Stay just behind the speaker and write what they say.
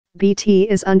BT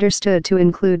is understood to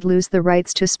include lose the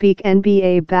rights to speak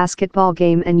NBA basketball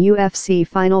game and UFC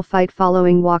final fight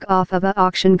following walk-off of a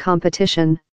auction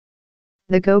competition.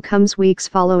 The go comes weeks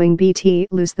following BT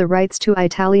lose the rights to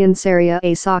Italian Serie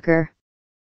A soccer.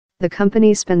 The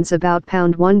company spends about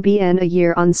 £1 billion a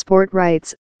year on sport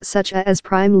rights, such as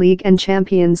Prime League and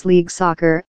Champions League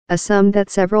soccer, a sum that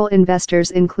several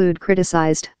investors include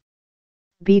criticized.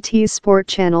 BT's sport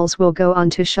channels will go on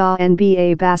to show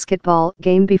NBA basketball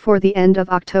game before the end of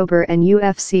October and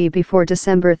UFC before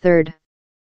December 3.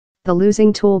 The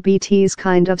losing tool BT's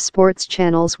kind of sports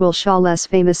channels will show less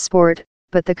famous sport,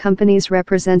 but the company's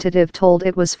representative told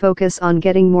it was focus on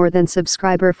getting more than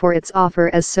subscriber for its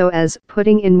offer as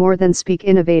putting in more than speak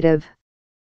innovative.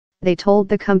 They told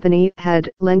the company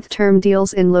had length-term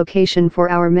deals in location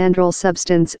for our mandrel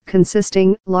substance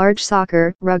consisting large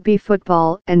soccer, rugby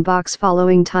football and box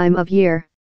following time of year.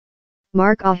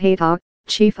 Mark Ahata,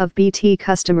 chief of BT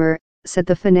customer, said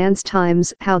the Finance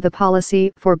Times how the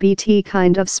policy for BT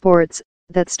kind of sports,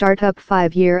 that start up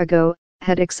 5 years ago,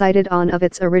 had excited on of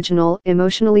its original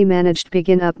emotionally managed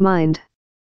begin up mind.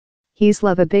 He's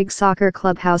love a big soccer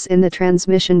clubhouse in the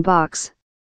transmission box.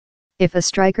 If a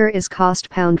striker is cost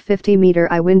 £50 meter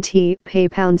I win t pay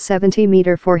 £70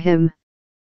 meter for him.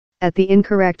 At the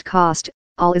incorrect cost,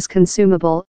 all is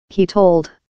consumable, he told.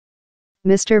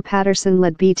 Mr. Patterson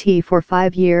led BT for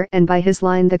 5 years and by his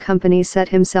line the company set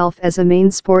himself as a main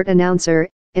sport announcer,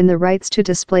 in the rights to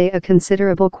display a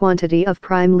considerable quantity of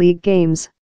Prime League games.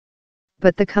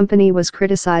 But the company was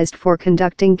criticized for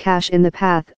conducting cash in the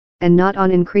path, and not on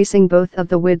increasing both of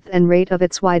the width and rate of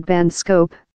its wideband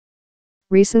scope.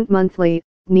 Recent monthly,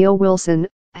 Neil Wilson,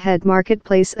 head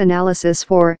marketplace analysis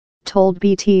for, told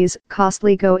BT's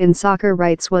costly go in soccer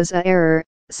rights was a error,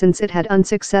 since it had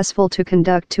unsuccessful to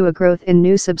conduct to a growth in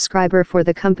new subscriber for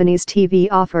the company's TV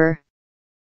offer.